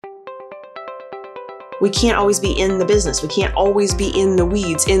we can't always be in the business. We can't always be in the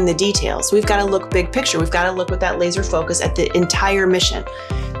weeds, in the details. We've got to look big picture. We've got to look with that laser focus at the entire mission.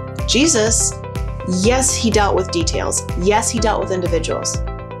 Jesus, yes, he dealt with details. Yes, he dealt with individuals.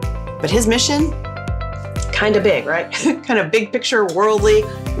 But his mission, kind of big, right? Kind of big picture, worldly,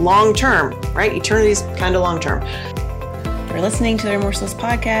 long-term, right? Eternity's kind of long-term. You're listening to the Remorseless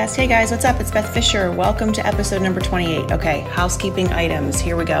Podcast. Hey guys, what's up? It's Beth Fisher. Welcome to episode number 28. Okay, housekeeping items.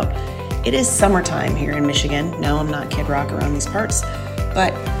 Here we go. It is summertime here in Michigan. No, I'm not Kid Rock around these parts,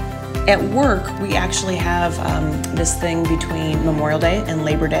 but at work, we actually have this thing between Memorial Day and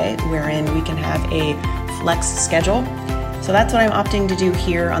Labor Day, wherein we can have a flex schedule. So that's what I'm opting to do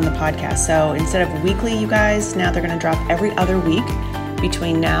here on the podcast. So instead of weekly, you guys, now they're going to drop every other week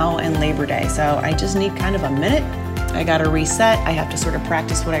between now and Labor Day. So I just need kind of a minute. I got to reset. I have to sort of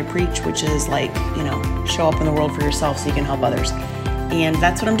practice what I preach, which is like, show up in the world for yourself so you can help others. And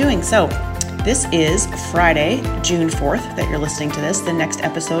that's what I'm doing. So this is Friday, June 4th that you're listening to this. The next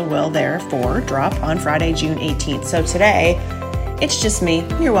episode will therefore drop on Friday, June 18th. So today, it's just me.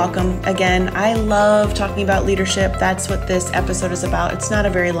 You're welcome. Again, I love talking about leadership. That's what this episode is about. It's not a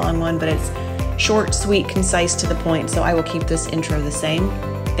very long one, but it's short, sweet, concise, to the point. So I will keep this intro the same.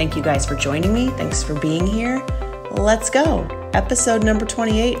 Thank you guys for joining me. Thanks for being here. Let's go. Episode number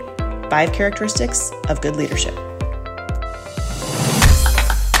 28, 5 Characteristics of Good Leadership.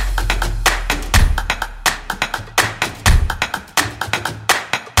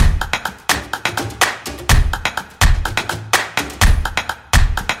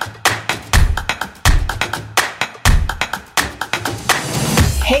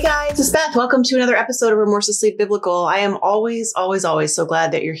 Hey guys, it's Beth. Welcome to another episode of Remorselessly Biblical. I am always so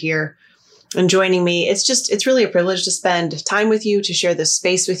glad that you're here and joining me. It's really a privilege to spend time with you, to share this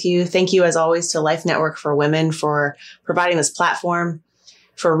space with you. Thank you, as always, to Life Network for Women for providing this platform,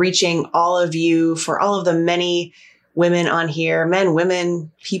 for reaching all of you, for all of the many women on here, men, women,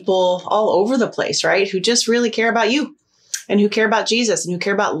 people all over the place, right? Who just really care about you and who care about Jesus and who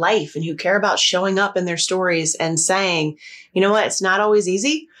care about life and who care about showing up in their stories and saying, you know what, it's not always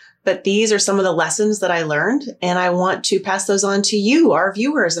easy, but these are some of the lessons that I learned, and I want to pass those on to you, our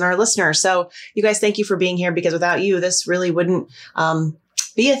viewers and our listeners. So you guys, thank you for being here, because without you, this really wouldn't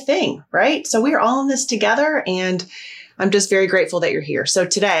be a thing, right? So we're all in this together, and I'm just very grateful that you're here. So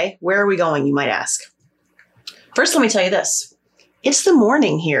today, where are we going, you might ask? First, let me tell you this. It's the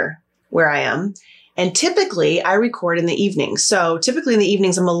morning here where I am, and typically I record in the evenings. So typically in the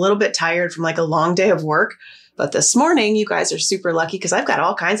evenings, I'm a little bit tired from like a long day of work. But this morning, you guys are super lucky because I've got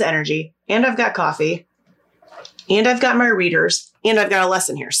all kinds of energy, and I've got coffee, and I've got my readers, and I've got a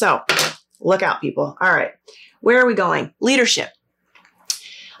lesson here. So look out, people. All right. Where are we going? Leadership.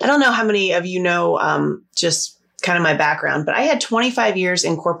 I don't know how many of you know just kind of my background, but I had 25 years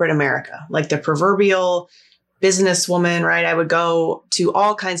in corporate America, like the proverbial businesswoman, right? I would go to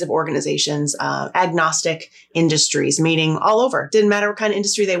all kinds of organizations, agnostic industries, meaning all over. Didn't matter what kind of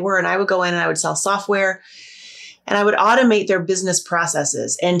industry they were. And I would go in and I would sell software, and I would automate their business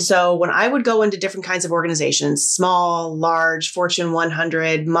processes. And so when I would go into different kinds of organizations, small, large, Fortune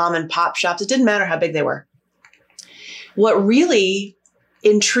 100, mom and pop shops, it didn't matter how big they were. What really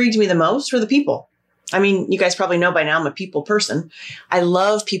intrigued me the most were the people. I mean, you guys probably know by now I'm a people person. I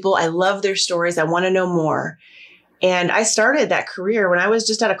love people. I love their stories. I want to know more. And I started that career when I was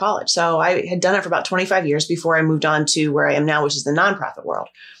just out of college. So I had done it for about 25 years before I moved on to where I am now, which is the nonprofit world.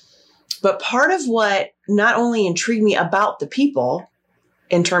 But part of what not only intrigued me about the people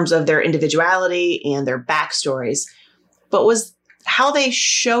in terms of their individuality and their backstories, but was how they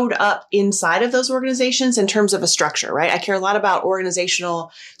showed up inside of those organizations in terms of a structure, right? I care a lot about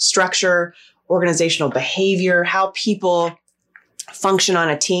organizational structure, organizational behavior, how people function on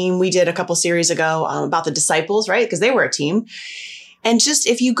a team. We did a couple series ago about the disciples, right? Because they were a team. And just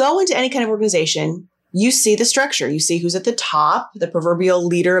if you go into any kind of organization, you see the structure. You see who's at the top, the proverbial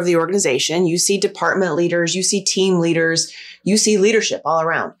leader of the organization. You see department leaders. You see team leaders. You see leadership all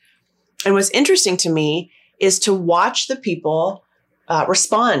around. And what's interesting to me is to watch the people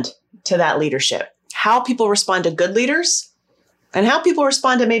respond to that leadership, how people respond to good leaders and how people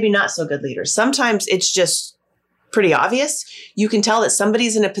respond to maybe not so good leaders. Sometimes it's just pretty obvious. You can tell that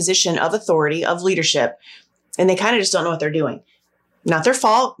somebody's in a position of authority, of leadership, and they kind of just don't know what they're doing. Not their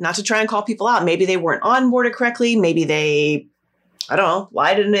fault, not to try and call people out. Maybe they weren't onboarded correctly. Maybe they, I don't know,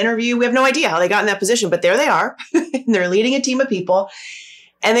 lied in an interview. We have no idea how they got in that position, but there they are. And they're leading a team of people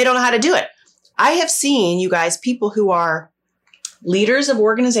and they don't know how to do it. I have seen, you guys, people who are leaders of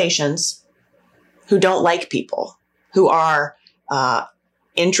organizations who don't like people, who are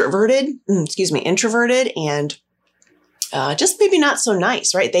introverted and just maybe not so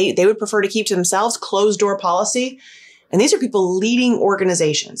nice, right? They would prefer to keep to themselves, closed door policy. And these are people leading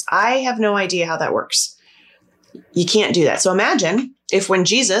organizations. I have no idea how that works. You can't do that. So imagine if when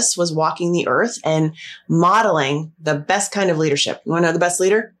Jesus was walking the earth and modeling the best kind of leadership, you want to know the best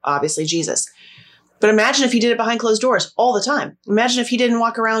leader? Obviously Jesus. But imagine if he did it behind closed doors all the time. Imagine if he didn't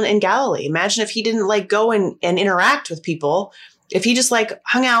walk around in Galilee. Imagine if he didn't like go and interact with people. If he just like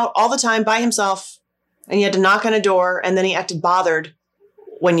hung out all the time by himself and you had to knock on a door and then he acted bothered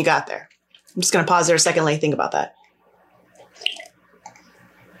when you got there. I'm just going to pause there a second and let you think about that.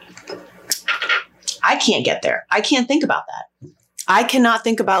 I can't get there. I can't think about that. I cannot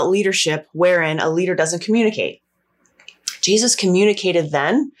think about leadership wherein a leader doesn't communicate. Jesus communicated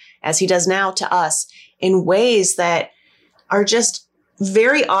then, as he does now to us, in ways that are just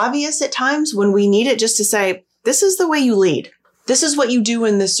very obvious at times when we need it just to say, this is the way you lead. This is what you do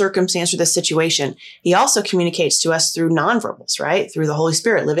in this circumstance or this situation. He also communicates to us through nonverbals, right? Through the Holy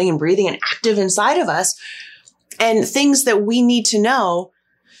Spirit living and breathing and active inside of us. And things that we need to know,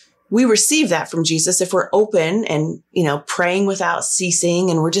 we receive that from Jesus if we're open and, praying without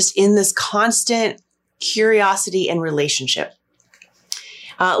ceasing. And we're just in this constant curiosity and relationship.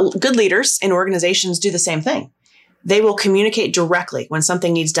 Good leaders in organizations do the same thing. They will communicate directly when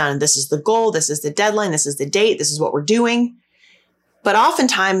something needs done. This is the goal. This is the deadline. This is the date. This is what we're doing. But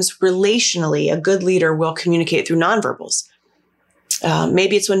oftentimes, relationally, a good leader will communicate through nonverbals.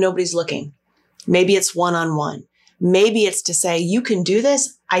 Maybe it's when nobody's looking. Maybe it's one-on-one. Maybe it's to say, you can do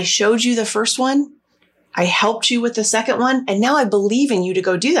this. I showed you the first one. I helped you with the second one. And now I believe in you to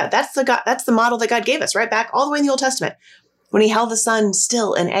go do that. That's the model that God gave us, right? Back all the way in the Old Testament when he held the sun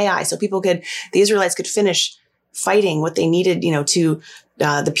still in Ai. So the Israelites could finish fighting what they needed, to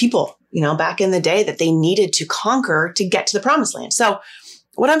the people, back in the day that they needed to conquer to get to the promised land. So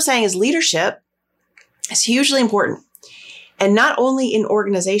what I'm saying is leadership is hugely important. And not only in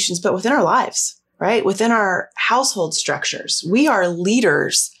organizations, but within our lives. Right? Within our household structures, we are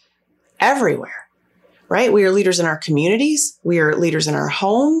leaders everywhere, right? We are leaders in our communities. We are leaders in our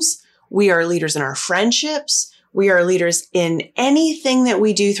homes. We are leaders in our friendships. We are leaders in anything that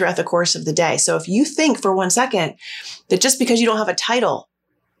we do throughout the course of the day. So if you think for 1 second that just because you don't have a title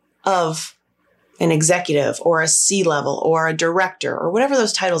of an executive or a C-level or a director or whatever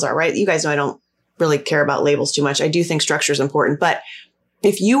those titles are, right? You guys know I don't really care about labels too much. I do think structure is important. But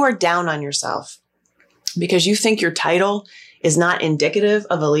if you are down on yourself because you think your title is not indicative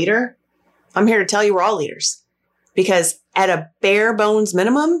of a leader, I'm here to tell you we're all leaders. Because at a bare bones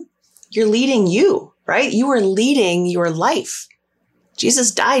minimum, you're leading you, right? You are leading your life.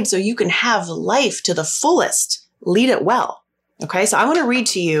 Jesus died so you can have life to the fullest. Lead it well. Okay, so I want to read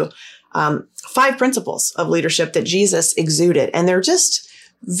to you 5 principles of leadership that Jesus exuded. And they're just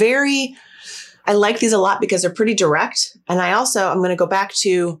I like these a lot because they're pretty direct. And I'm going to go back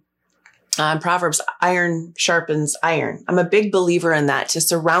to Proverbs, iron sharpens iron. I'm a big believer in that, to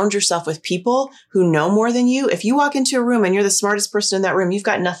surround yourself with people who know more than you. If you walk into a room and you're the smartest person in that room, you've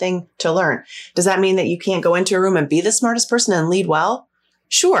got nothing to learn. Does that mean that you can't go into a room and be the smartest person and lead well?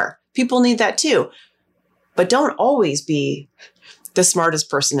 Sure, people need that too. But don't always be the smartest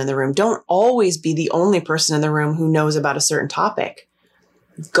person in the room. Don't always be the only person in the room who knows about a certain topic.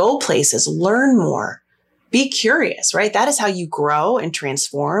 Go places, learn more, be curious, right? That is how you grow and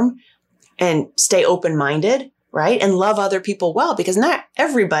transform and stay open-minded, right? And love other people well, because not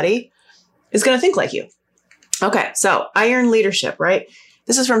everybody is going to think like you. Okay, so iron leadership, right?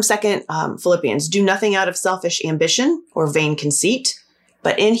 This is from 2 Philippians. Do nothing out of selfish ambition or vain conceit,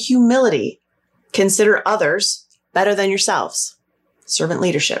 but in humility, consider others better than yourselves. Servant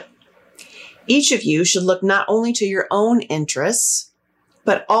leadership. Each of you should look not only to your own interests,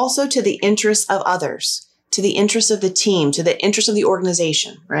 but also to the interests of others, to the interests of the team, to the interests of the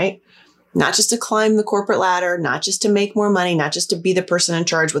organization, right? Not just to climb the corporate ladder, not just to make more money, not just to be the person in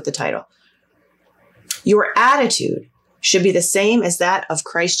charge with the title. Your attitude should be the same as that of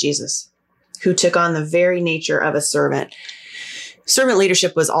Christ Jesus, who took on the very nature of a servant. Servant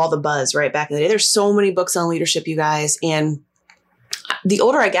leadership was all the buzz, right? Back in the day. There's so many books on leadership, you guys. And the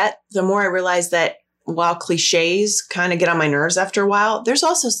older I get, the more I realize that while cliches kind of get on my nerves after a while, there's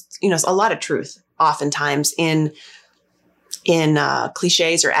also, a lot of truth oftentimes in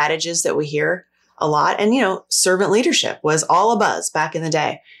cliches or adages that we hear a lot. And, servant leadership was all a buzz back in the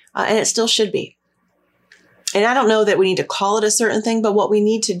day, and it still should be. And I don't know that we need to call it a certain thing, but what we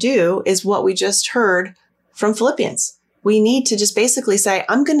need to do is what we just heard from Philippians. We need to just basically say,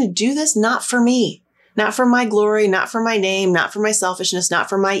 I'm going to do this not for me, not for my glory, not for my name, not for my selfishness, not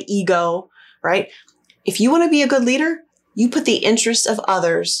for my ego, right? If you want to be a good leader, you put the interest of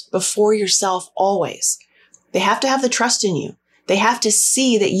others before yourself always. They have to have the trust in you. They have to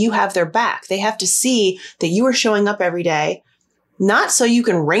see that you have their back. They have to see that you are showing up every day, not so you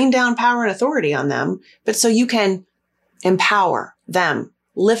can rain down power and authority on them, but so you can empower them,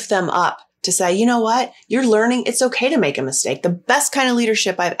 lift them up to say, you know what? You're learning. It's okay to make a mistake. The best kind of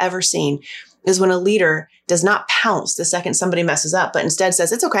leadership I've ever seen is when a leader does not pounce the second somebody messes up, but instead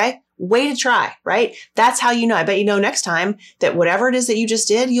says, it's okay. Way to try, right? That's how you know. I bet you know next time that whatever it is that you just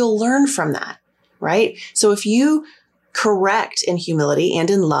did, you'll learn from that, right? So if you correct in humility and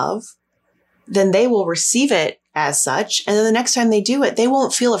in love, then they will receive it as such. And then the next time they do it, they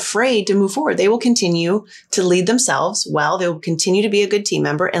won't feel afraid to move forward. They will continue to lead themselves well. They will continue to be a good team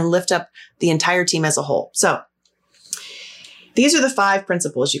member and lift up the entire team as a whole. So these are the 5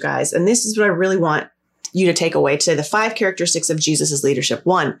 principles, you guys. And this is what I really want you to take away today. The 5 characteristics of Jesus' leadership.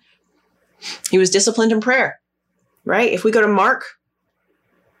 1, he was disciplined in prayer, right? If we go to Mark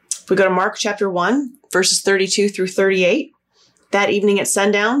chapter 1, verses 32 through 38, that evening at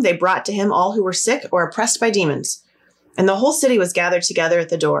sundown, they brought to him all who were sick or oppressed by demons. And the whole city was gathered together at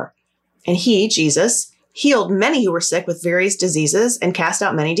the door. And he, Jesus, healed many who were sick with various diseases and cast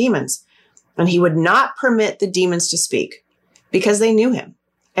out many demons. And he would not permit the demons to speak because they knew him.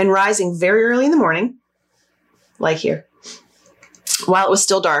 And rising very early in the morning, like here, while it was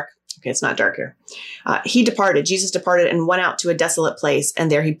still dark, okay, it's not dark here, Jesus departed and went out to a desolate place. And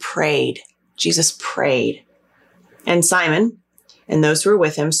there he prayed. Jesus prayed. And Simon and those who were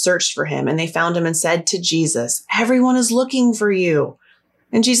with him searched for him, and they found him and said to Jesus, everyone is looking for you.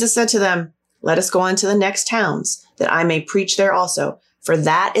 And Jesus said to them, let us go on to the next towns, that I may preach there also, for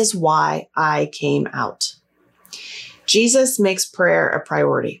that is why I came out. Jesus makes prayer a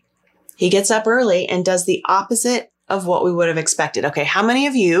priority. He gets up early and does the opposite of what we would have expected. Okay, how many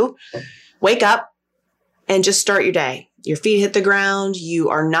of you wake up and just start your day? Your feet hit the ground. You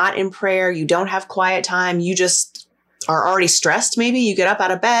are not in prayer. You don't have quiet time. You just are already stressed. Maybe you get up out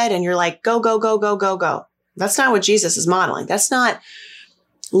of bed and you're like, go, go, go, go, go, go. That's not what Jesus is modeling. That's not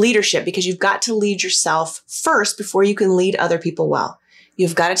leadership, because you've got to lead yourself first before you can lead other people well.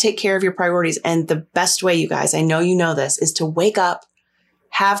 You've got to take care of your priorities. And the best way, you guys, I know you know this, is to wake up,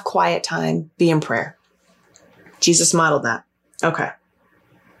 have quiet time, be in prayer. Jesus modeled that. Okay.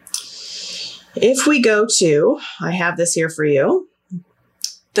 If we go to, I have this here for you,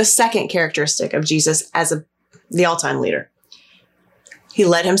 the second characteristic of Jesus as the all-time leader. He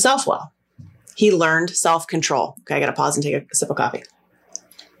led himself well. He learned self-control. Okay, I got to pause and take a sip of coffee.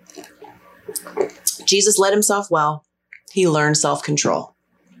 Jesus led himself well. He learned self-control.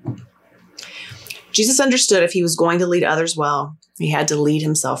 Jesus understood if he was going to lead others well, he had to lead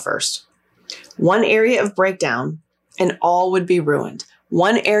himself first. One area of breakdown and all would be ruined.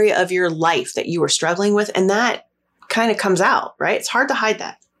 One area of your life that you were struggling with, and that kind of comes out, right? It's hard to hide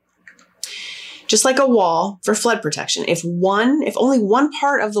that. Just like a wall for flood protection. If only one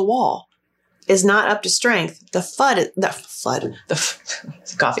part of the wall is not up to strength, the flood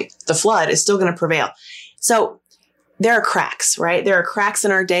is still going to prevail. So there are cracks, right? There are cracks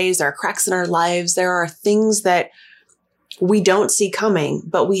in our days. There are cracks in our lives. There are things that we don't see coming,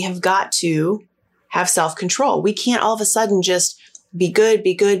 but we have got to have self-control. We can't all of a sudden just be good,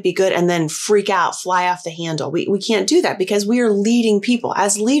 and then freak out, fly off the handle. We can't do that because we are leading people.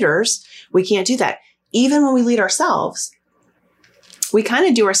 As leaders, we can't do that. Even when we lead ourselves, we kind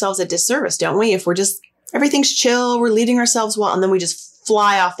of do ourselves a disservice, don't we? If we're just, everything's chill, we're leading ourselves well, and then we just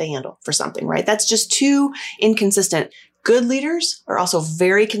fly off the handle for something, right? That's just too inconsistent. Good leaders are also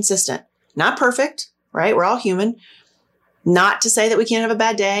very consistent. Not perfect, right? We're all human. Not to say that we can't have a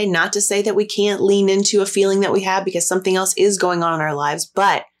bad day, not to say that we can't lean into a feeling that we have because something else is going on in our lives.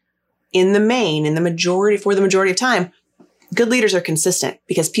 But in the main, for the majority of time, good leaders are consistent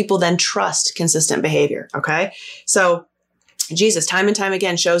because people then trust consistent behavior. Okay. So Jesus time and time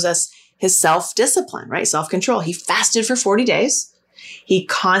again shows us his self-discipline, right? Self-control. He fasted for 40 days. He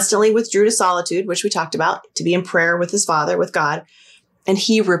constantly withdrew to solitude, which we talked about, to be in prayer with his Father, with God. And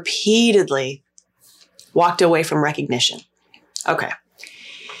he repeatedly walked away from recognition. Okay.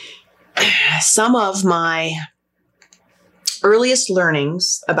 Some of my earliest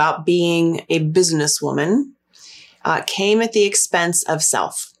learnings about being a businesswoman came at the expense of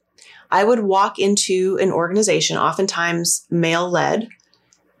self. I would walk into an organization, oftentimes male-led,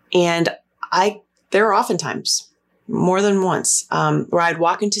 and there were oftentimes, more than once, where I'd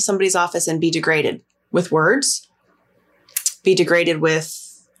walk into somebody's office and be degraded with words, be degraded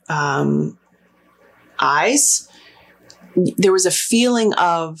with eyes. There was a feeling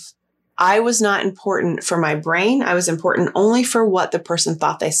of I was not important for my brain. I was important only for what the person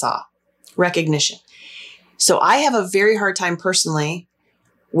thought they saw. Recognition. So I have a very hard time personally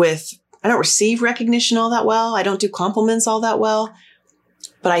with I don't receive recognition all that well. I don't do compliments all that well.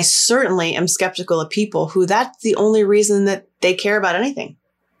 But I certainly am skeptical of people who that's the only reason that they care about anything.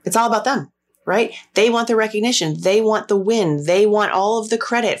 It's all about them, right? They want the recognition. They want the win. They want all of the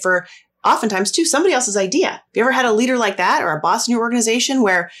credit for oftentimes too somebody else's idea. Have you ever had a leader like that or a boss in your organization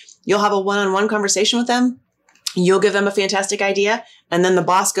where you'll have a one-on-one conversation with them? You'll give them a fantastic idea. And then the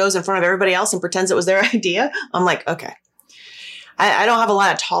boss goes in front of everybody else and pretends it was their idea. I'm like, okay, I don't have a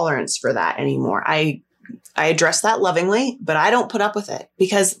lot of tolerance for that anymore. I address that lovingly, but I don't put up with it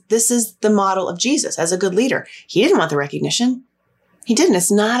because this is the model of Jesus as a good leader. He didn't want the recognition. He didn't.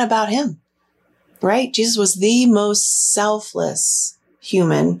 It's not about him, right? Jesus was the most selfless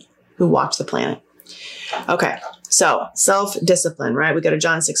human who walked the planet. Okay. So self-discipline, right? We go to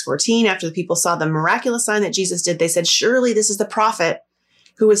John 6:14. After the people saw the miraculous sign that Jesus did, they said, surely this is the prophet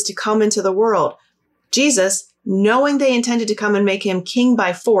who is to come into the world. Jesus, knowing they intended to come and make him king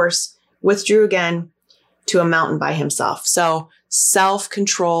by force, withdrew again to a mountain by himself. So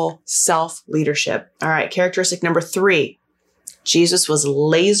self-control, self-leadership. All right. Characteristic number 3, Jesus was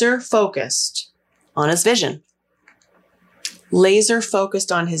laser focused on his vision. Laser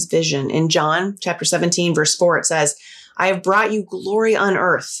focused on his vision. In John chapter 17, verse 4, it says, I have brought you glory on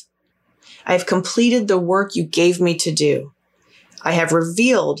earth. I have completed the work you gave me to do. I have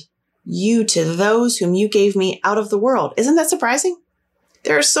revealed you to those whom you gave me out of the world. Isn't that surprising?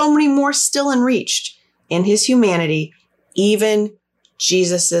 There are so many more still unreached. In his humanity, even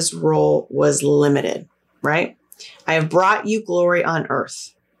Jesus's role was limited, right? I have brought you glory on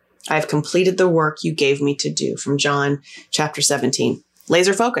earth. I have completed the work you gave me to do, from John chapter 17.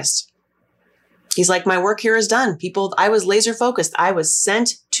 Laser focused. He's like, my work here is done. People, I was laser focused. I was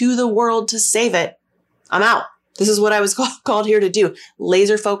sent to the world to save it. I'm out. This is what I was called here to do.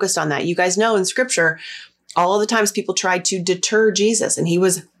 Laser focused on that. You guys know in scripture, all of the times people tried to deter Jesus and he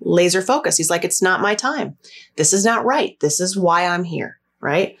was laser focused. He's like, it's not my time. This is not right. This is why I'm here,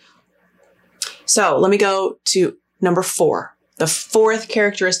 right? So let me go to number 4, the 4th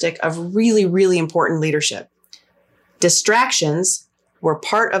characteristic of really, really important leadership. Distractions were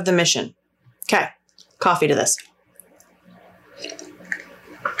part of the mission. Okay, coffee to this.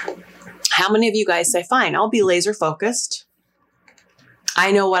 How many of you guys say, fine, I'll be laser focused.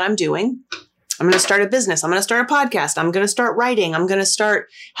 I know what I'm doing. I'm going to start a business. I'm going to start a podcast. I'm going to start writing. I'm going to start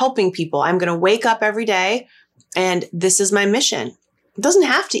helping people. I'm going to wake up every day and this is my mission. It doesn't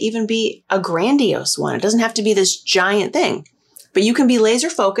have to even be a grandiose one. It doesn't have to be this giant thing, but you can be laser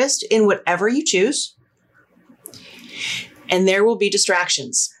focused in whatever you choose. And there will be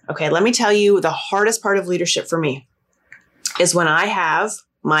distractions. Okay. Let me tell you, the hardest part of leadership for me is when I have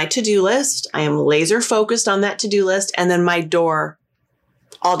my to-do list. I am laser focused on that to-do list. And then my door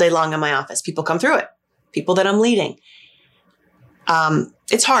all day long in my office. People come through it. People that I'm leading.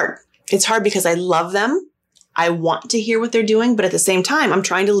 It's hard. It's hard because I love them. I want to hear what they're doing, but at the same time, I'm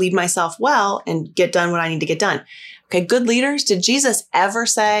trying to lead myself well and get done what I need to get done. Okay, good leaders. Did Jesus ever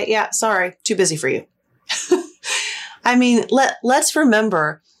say, yeah, sorry, too busy for you? I mean, let's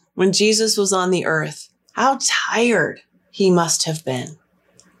remember when Jesus was on the earth, how tired he must have been,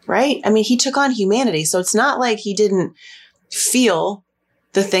 right? I mean, he took on humanity. So it's not like he didn't feel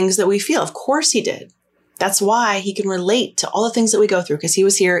the things that we feel. Of course he did. That's why he can relate to all the things that we go through, because he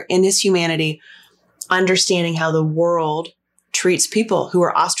was here in his humanity, understanding how the world treats people who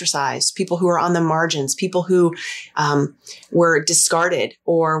are ostracized, people who are on the margins, people who were discarded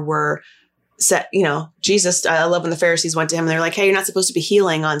or were set, Jesus, I love when the Pharisees went to him and they're like, hey, you're not supposed to be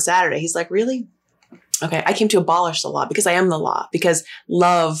healing on Saturday. He's like, really? Okay, I came to abolish the law because I am the law, because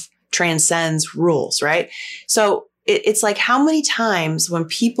love transcends rules, right? So it's like, how many times when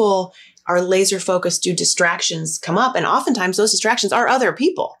people are laser focused, do distractions come up? And oftentimes those distractions are other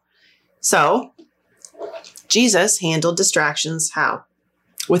people. So Jesus handled distractions how?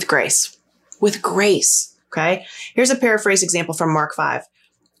 With grace. With grace. Okay. Here's a paraphrase example from Mark 5,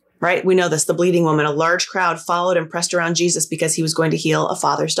 right? We know this, the bleeding woman. A large crowd followed and pressed around Jesus because he was going to heal a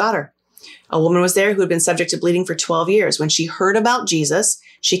father's daughter. A woman was there who had been subject to bleeding for 12 years. When she heard about Jesus,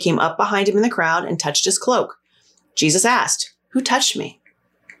 she came up behind him in the crowd and touched his cloak. Jesus asked, who touched me?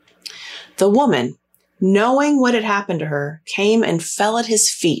 The woman, knowing what had happened to her, came and fell at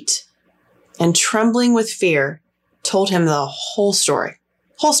his feet and, trembling with fear, told him the whole story.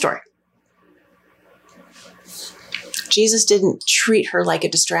 Whole story. Jesus didn't treat her like a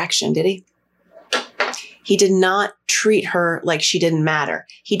distraction, did he? He did not treat her like she didn't matter.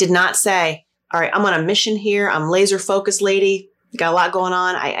 He did not say, all right, I'm on a mission here. I'm laser focused, lady. Got a lot going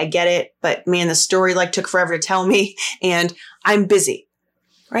on. I get it. But man, the story took forever to tell me and I'm busy,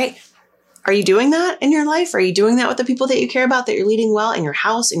 right? Are you doing that in your life? Are you doing that with the people that you care about, that you're leading well in your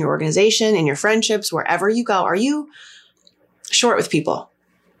house, in your organization, in your friendships, wherever you go? Are you short with people?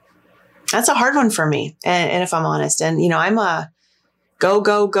 That's a hard one for me. And if I'm honest, and I'm a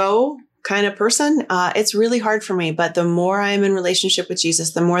go kind of person. It's really hard for me. But the more I'm in relationship with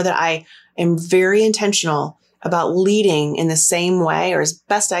Jesus, the more that I am very intentional about leading in the same way, or as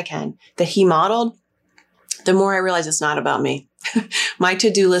best I can, that he modeled, the more I realize it's not about me. My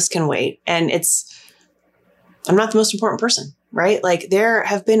to-do list can wait. And I'm not the most important person, right? Like, there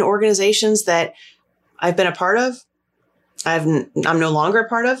have been organizations that I've been a part of. I'm no longer a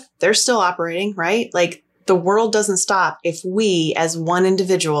part of. They're still operating, right? Like, the world doesn't stop if we as one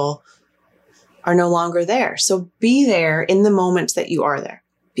individual are no longer there. So be there in the moments that you are there.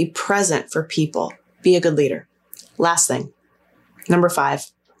 Be present for people. Be a good leader. Last thing, number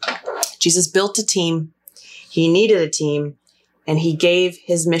 5, Jesus built a team. He needed a team, and he gave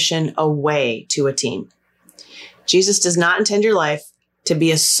his mission away to a team. Jesus does not intend your life to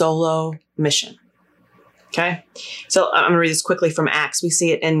be a solo mission. Okay. So I'm going to read this quickly from Acts. We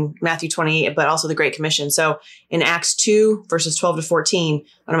see it in Matthew 28, but also the Great Commission. So in Acts 2, verses 12 to 14,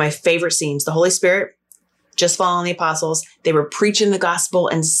 one of my favorite scenes, the Holy Spirit just fell on the apostles. They were preaching the gospel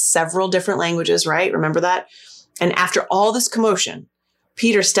in several different languages, right? Remember that? And after all this commotion,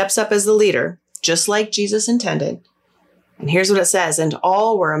 Peter steps up as the leader, just like Jesus intended. And here's what it says. And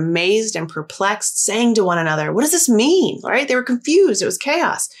all were amazed and perplexed, saying to one another, what does this mean? Right? They were confused. It was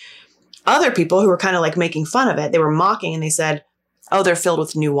chaos. Other people who were kind of like making fun of it, they were mocking, and they said, oh, they're filled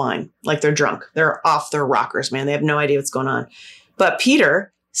with new wine. Like, they're drunk. They're off their rockers, man. They have no idea what's going on. But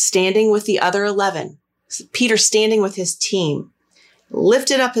Peter, standing with the other 11, Peter standing with his team,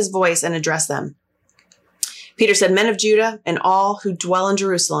 lifted up his voice and addressed them. Peter said, men of Judah and all who dwell in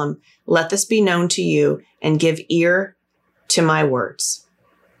Jerusalem, let this be known to you, and give ear to my words.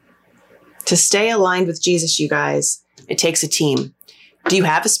 To stay aligned with Jesus, you guys, it takes a team. Do you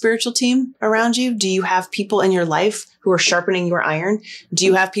have a spiritual team around you? Do you have people in your life who are sharpening your iron? Do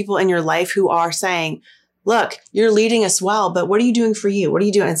you have people in your life who are saying, look, you're leading us well, but what are you doing for you? What are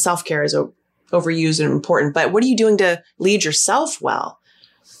you doing? And self-care is overused and important, but what are you doing to lead yourself well?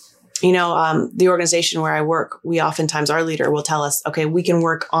 The organization where I work, our leader will tell us, okay, we can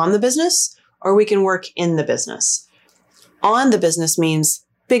work on the business or we can work in the business. On the business means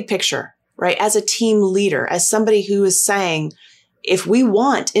big picture, right? As a team leader, as somebody who is saying, if we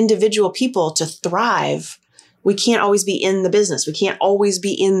want individual people to thrive, we can't always be in the business. We can't always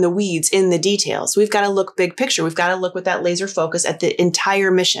be in the weeds, in the details. We've got to look big picture. We've got to look with that laser focus at the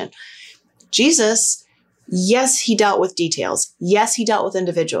entire mission. Jesus, yes, he dealt with details. Yes, he dealt with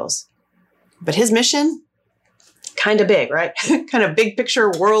individuals. But his mission, kind of big, right? Kind of big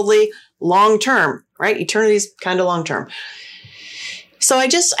picture, worldly, long-term, right? Eternity's kind of long-term. So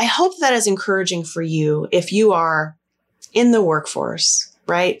I hope that is encouraging for you if you are in the workforce,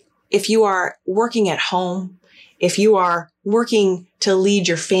 right? If you are working at home, if you are working to lead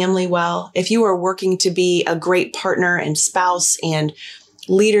your family well, if you are working to be a great partner and spouse and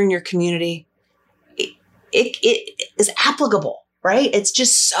leader in your community, it is applicable, right? It's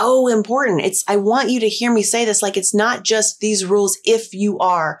just so important. I want you to hear me say this, like, it's not just these rules if you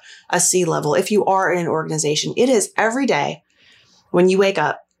are a C-level, if you are in an organization. It is every day when you wake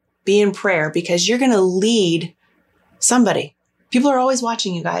up, be in prayer, because you're going to lead somebody. People are always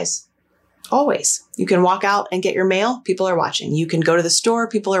watching you guys. Always. You can walk out and get your mail. People are watching. You can go to the store.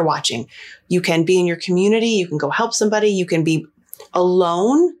 People are watching. You can be in your community. You can go help somebody. You can be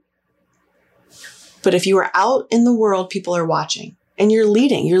alone. But if you are out in the world, people are watching, and you're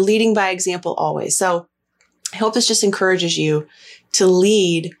leading. You're leading by example always. So I hope this just encourages you to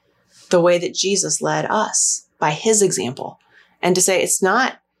lead the way that Jesus led us, by his example, and to say it's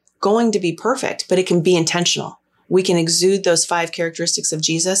not going to be perfect, but it can be intentional. We can exude those 5 characteristics of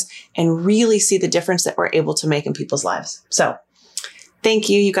Jesus and really see the difference that we're able to make in people's lives. So thank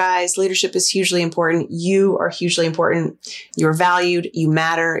you, you guys. Leadership is hugely important. You are hugely important. You are valued. You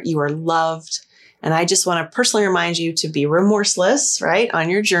matter. You are loved. And I just want to personally remind you to be remorseless, right, on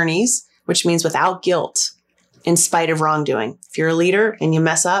your journeys, which means without guilt, in spite of wrongdoing. If you're a leader and you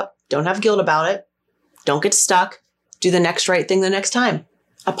mess up, don't have guilt about it. Don't get stuck. Do the next right thing the next time.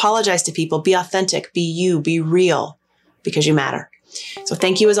 Apologize to people. Be authentic. Be you. Be real, because you matter. So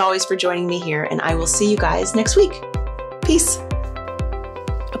thank you as always for joining me here, and I will see you guys next week. Peace.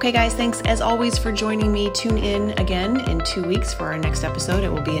 Okay, guys, thanks as always for joining me. Tune in again in 2 weeks for our next episode. It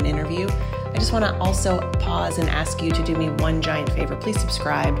will be an interview. I just want to also pause and ask you to do me one giant favor. Please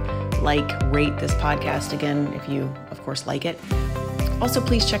subscribe, rate this podcast again, if you, of course, like it. Also,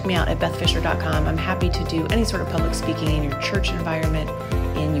 please check me out at bethfisher.com. I'm happy to do any sort of public speaking in your church environment,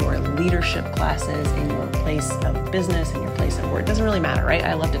 in your leadership classes, in your place of business, in your place of work. It doesn't really matter, right?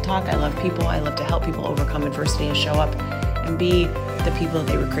 I love to talk. I love people. I love to help people overcome adversity and show up and be the people that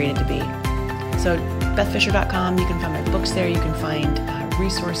they were created to be. So bethfisher.com, you can find my books there. You can find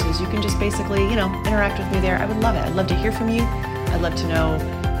resources. You can just basically, interact with me there. I would love it. I'd love to hear from you. I'd love to know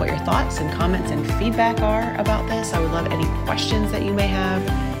what your thoughts and comments and feedback are about this. I would love any questions that you may have.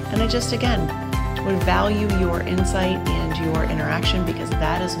 And I just, again, would value your insight and your interaction, because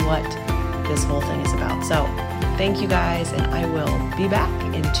that is what this whole thing is about. So thank you guys, and I will be back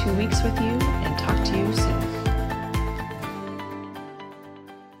in 2 weeks with you and talk to you soon.